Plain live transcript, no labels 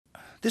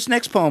This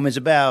next poem is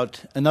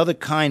about another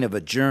kind of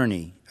a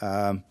journey.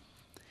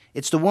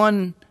 It's the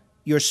one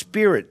your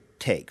spirit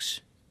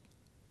takes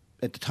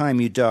at the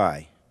time you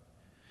die.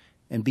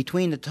 And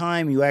between the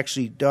time you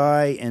actually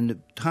die and the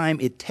time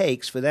it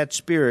takes for that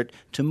spirit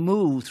to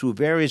move through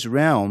various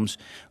realms,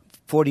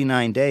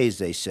 49 days,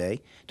 they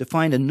say, to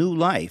find a new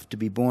life to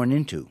be born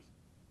into.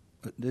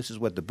 This is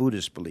what the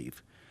Buddhists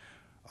believe.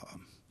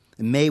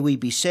 And may we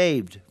be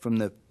saved from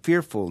the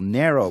fearful,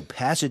 narrow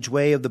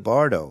passageway of the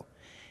bardo.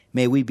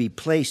 May we be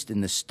placed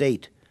in the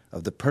state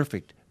of the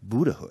perfect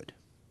Buddhahood.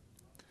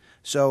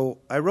 So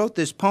I wrote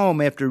this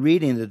poem after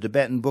reading the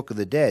Tibetan Book of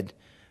the Dead,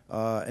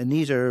 and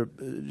these are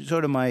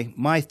sort of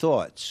my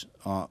thoughts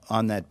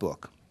on that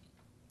book.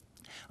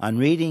 On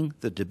reading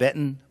the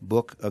Tibetan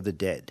Book of the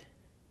Dead.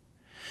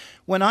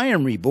 When I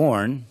am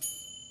reborn,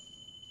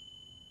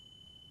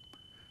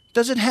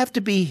 does it have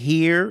to be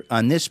here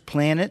on this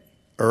planet,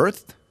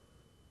 Earth?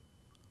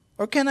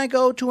 Or can I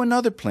go to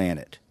another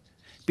planet,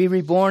 be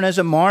reborn as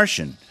a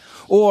Martian,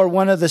 or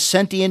one of the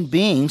sentient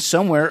beings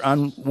somewhere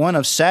on one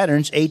of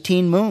Saturn's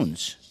 18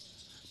 moons?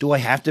 Do I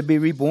have to be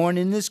reborn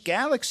in this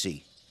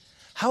galaxy?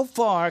 How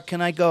far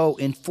can I go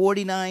in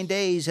 49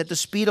 days at the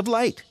speed of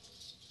light?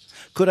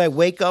 Could I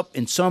wake up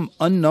in some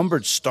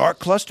unnumbered star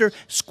cluster,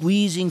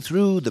 squeezing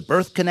through the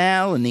birth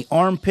canal in the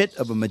armpit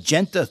of a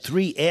magenta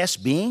 3-ass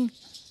being?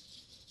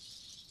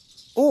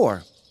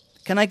 Or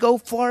can I go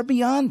far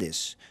beyond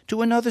this,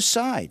 to another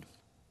side,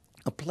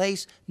 a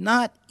place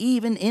not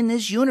even in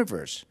this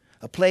universe,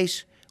 a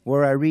place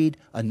where I read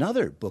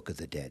another Book of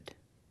the Dead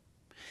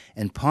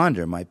and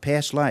ponder my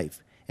past life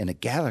in a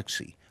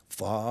galaxy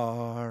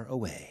far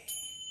away?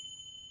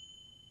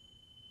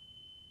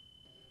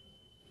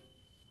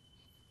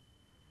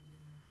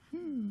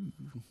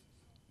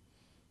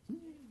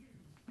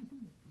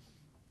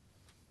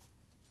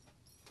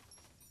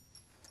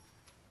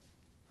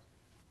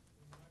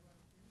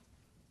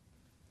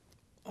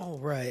 All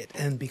right,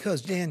 and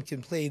because Dan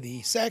can play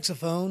the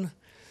saxophone,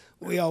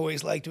 we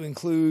always like to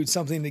include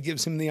something that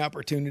gives him the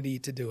opportunity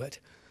to do it.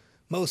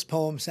 Most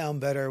poems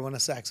sound better when a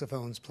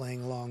saxophone's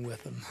playing along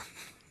with them.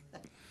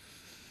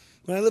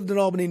 When I lived in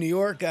Albany, New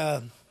York,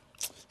 of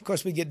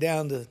course we get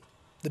down to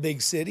the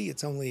big city.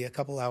 It's only a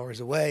couple hours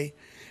away.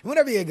 And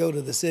whenever you go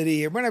to the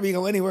city or whenever you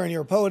go anywhere and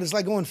you're a poet, it's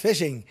like going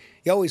fishing.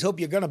 You always hope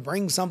you're going to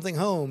bring something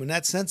home. In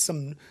that sense,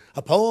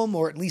 a poem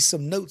or at least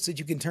some notes that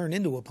you can turn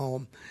into a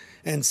poem.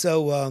 And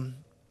so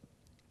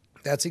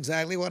that's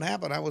exactly what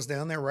happened. I was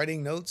down there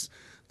writing notes.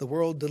 The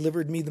world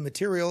delivered me the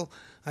material.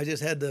 I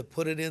just had to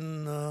put it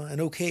in an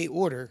okay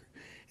order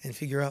and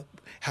figure out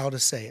how to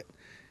say it.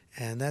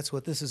 And that's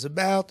what this is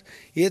about.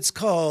 It's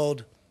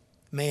called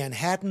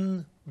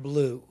Manhattan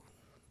Blue.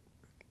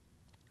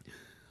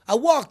 I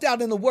walked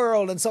out in the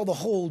world and saw the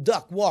whole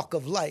duck walk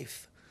of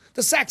life.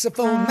 The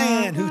saxophone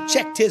man who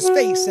checked his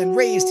face and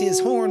raised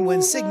his horn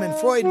when Sigmund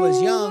Freud was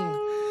young.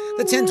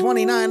 The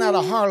 1029 out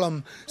of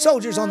Harlem,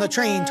 soldiers on the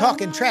train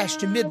talking trash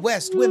to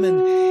Midwest women.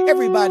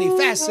 Everybody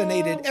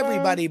fascinated,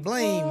 everybody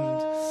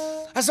blamed.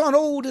 I saw an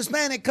old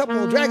Hispanic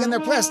couple dragging their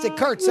plastic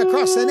carts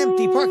across an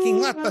empty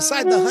parking lot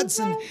beside the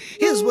Hudson.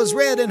 His was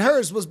red and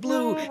hers was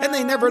blue, and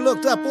they never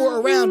looked up or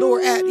around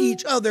or at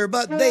each other,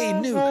 but they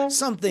knew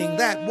something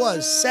that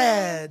was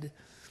sad.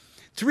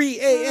 3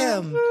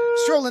 a.m.,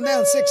 strolling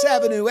down 6th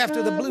Avenue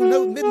after the Blue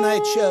Note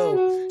Midnight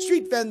Show.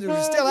 Street vendors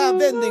are still out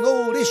vending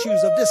old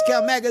issues of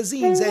discount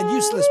magazines and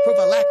useless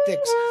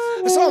prophylactics.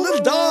 I saw a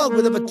little dog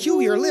with a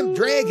peculiar limp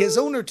drag his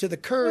owner to the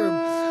curb.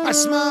 I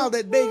smiled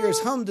at beggars,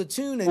 hummed a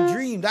tune, and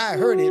dreamed I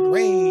heard it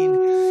rain.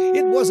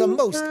 It was a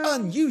most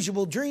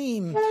unusual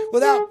dream.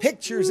 Without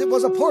pictures, it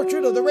was a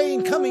portrait of the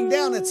rain coming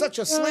down at such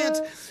a slant.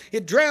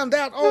 It drowned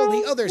out all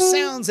the other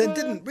sounds and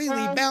didn't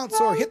really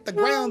bounce or hit the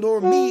ground or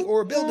me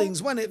or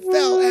buildings when it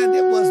fell, and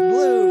it was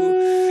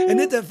blue. And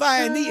it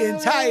defined the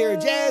entire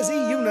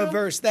jazzy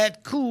universe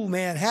that cool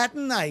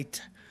Manhattan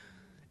night.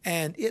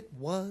 And it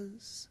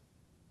was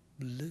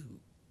blue.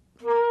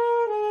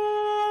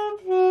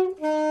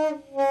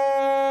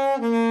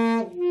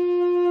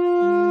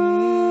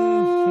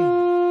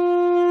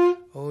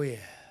 Oh, yeah.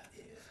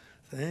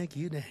 Thank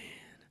you, Dan.